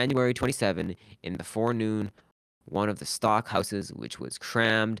 On January 27, in the forenoon, One of the stock houses, which was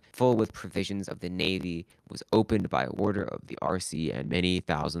crammed full with provisions of the Navy, was opened by order of the RC, and many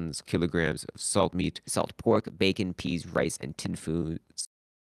thousands kilograms of salt meat, salt pork, bacon, peas, rice, and tin foods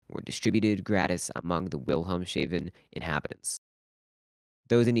were distributed gratis among the Wilhelmshaven inhabitants.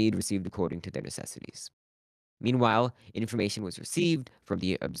 Those in need received according to their necessities. Meanwhile, information was received from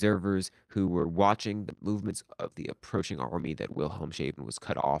the observers who were watching the movements of the approaching army that Wilhelmshaven was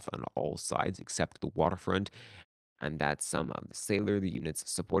cut off on all sides except the waterfront, and that some of the sailor units,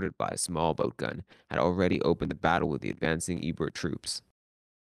 supported by a small boat gun, had already opened the battle with the advancing Ebert troops.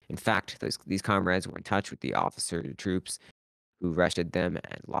 In fact, these comrades were in touch with the officer troops who rushed at them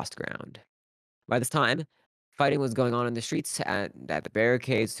and lost ground. By this time, fighting was going on in the streets and at the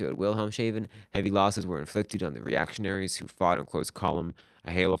barricades to Wilhelmshaven. Heavy losses were inflicted on the reactionaries who fought in close column.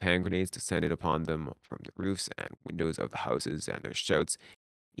 A hail of hand grenades descended upon them from the roofs and windows of the houses, and their shouts,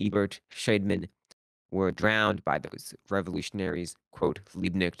 Ebert, Scheidman, were drowned by those revolutionaries, quote,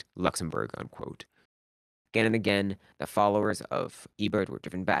 Liebknecht, Luxembourg, unquote. Again and again, the followers of Ebert were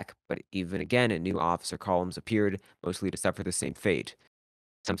driven back, but even again, new officer columns appeared, mostly to suffer the same fate.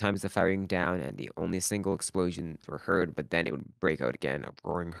 Sometimes the firing down and the only single explosions were heard, but then it would break out again, a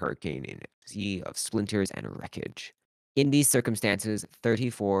roaring hurricane in a sea of splinters and wreckage. In these circumstances,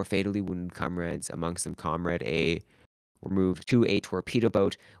 34 fatally wounded comrades, amongst them Comrade A, were moved to a torpedo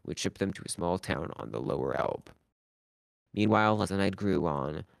boat, which shipped them to a small town on the lower Elbe. Meanwhile, as the night grew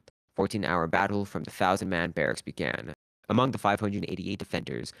on, the 14-hour battle from the 1,000-man barracks began. Among the 588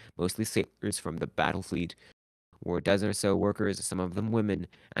 defenders, mostly sailors from the battle fleet, were a dozen or so workers, some of them women,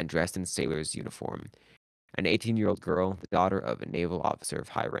 and dressed in sailor's uniform. An 18-year-old girl, the daughter of a naval officer of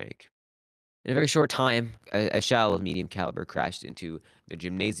high rank. In a very short time, a shell of medium caliber crashed into the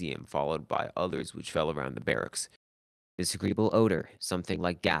gymnasium, followed by others which fell around the barracks. Disagreeable odor, something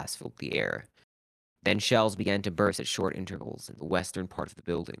like gas, filled the air. Then shells began to burst at short intervals in the western part of the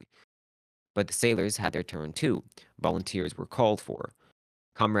building. But the sailors had their turn too. Volunteers were called for.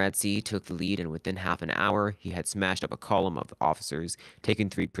 Comrade C took the lead, and within half an hour, he had smashed up a column of officers, taken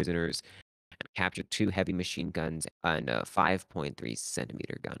 3 prisoners, and captured 2 heavy machine guns and a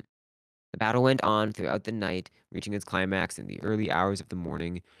 5.3-centimeter gun. The battle went on throughout the night, reaching its climax in the early hours of the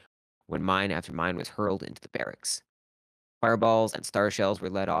morning, when mine after mine was hurled into the barracks. Fireballs and star shells were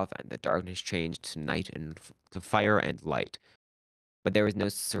let off, and the darkness changed to night and to fire and light. But there was no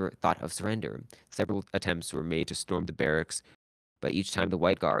thought of surrender. Several attempts were made to storm the barracks, but each time the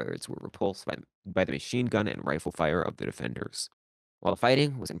White Guards were repulsed by the machine gun and rifle fire of the defenders. While the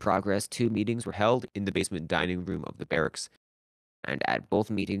fighting was in progress, 2 meetings were held in the basement dining room of the barracks, and at both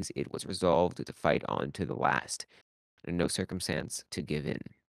meetings it was resolved to fight on to the last, and in no circumstance to give in.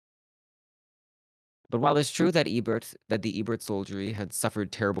 But while it's true that the Ebert soldiery had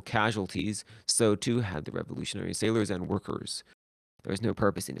suffered terrible casualties, so too had the revolutionary sailors and workers. There is no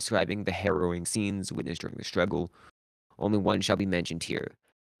purpose in describing the harrowing scenes witnessed during the struggle. Only one shall be mentioned here.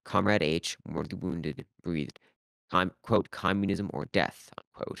 Comrade H, mortally wounded, breathed, quote, communism or death,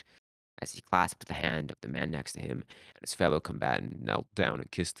 unquote, as he clasped the hand of the man next to him, and his fellow combatant knelt down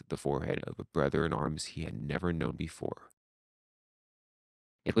and kissed the forehead of a brother in arms he had never known before.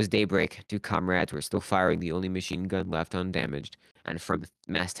 It was daybreak. 2 comrades were still firing the only machine gun left undamaged, and from the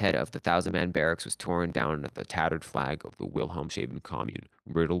masthead of the 1,000-man barracks was torn down the tattered flag of the Wilhelmshaven commune,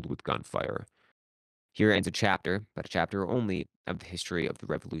 riddled with gunfire. Here ends a chapter, but a chapter only, of the history of the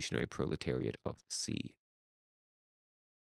revolutionary proletariat of the sea.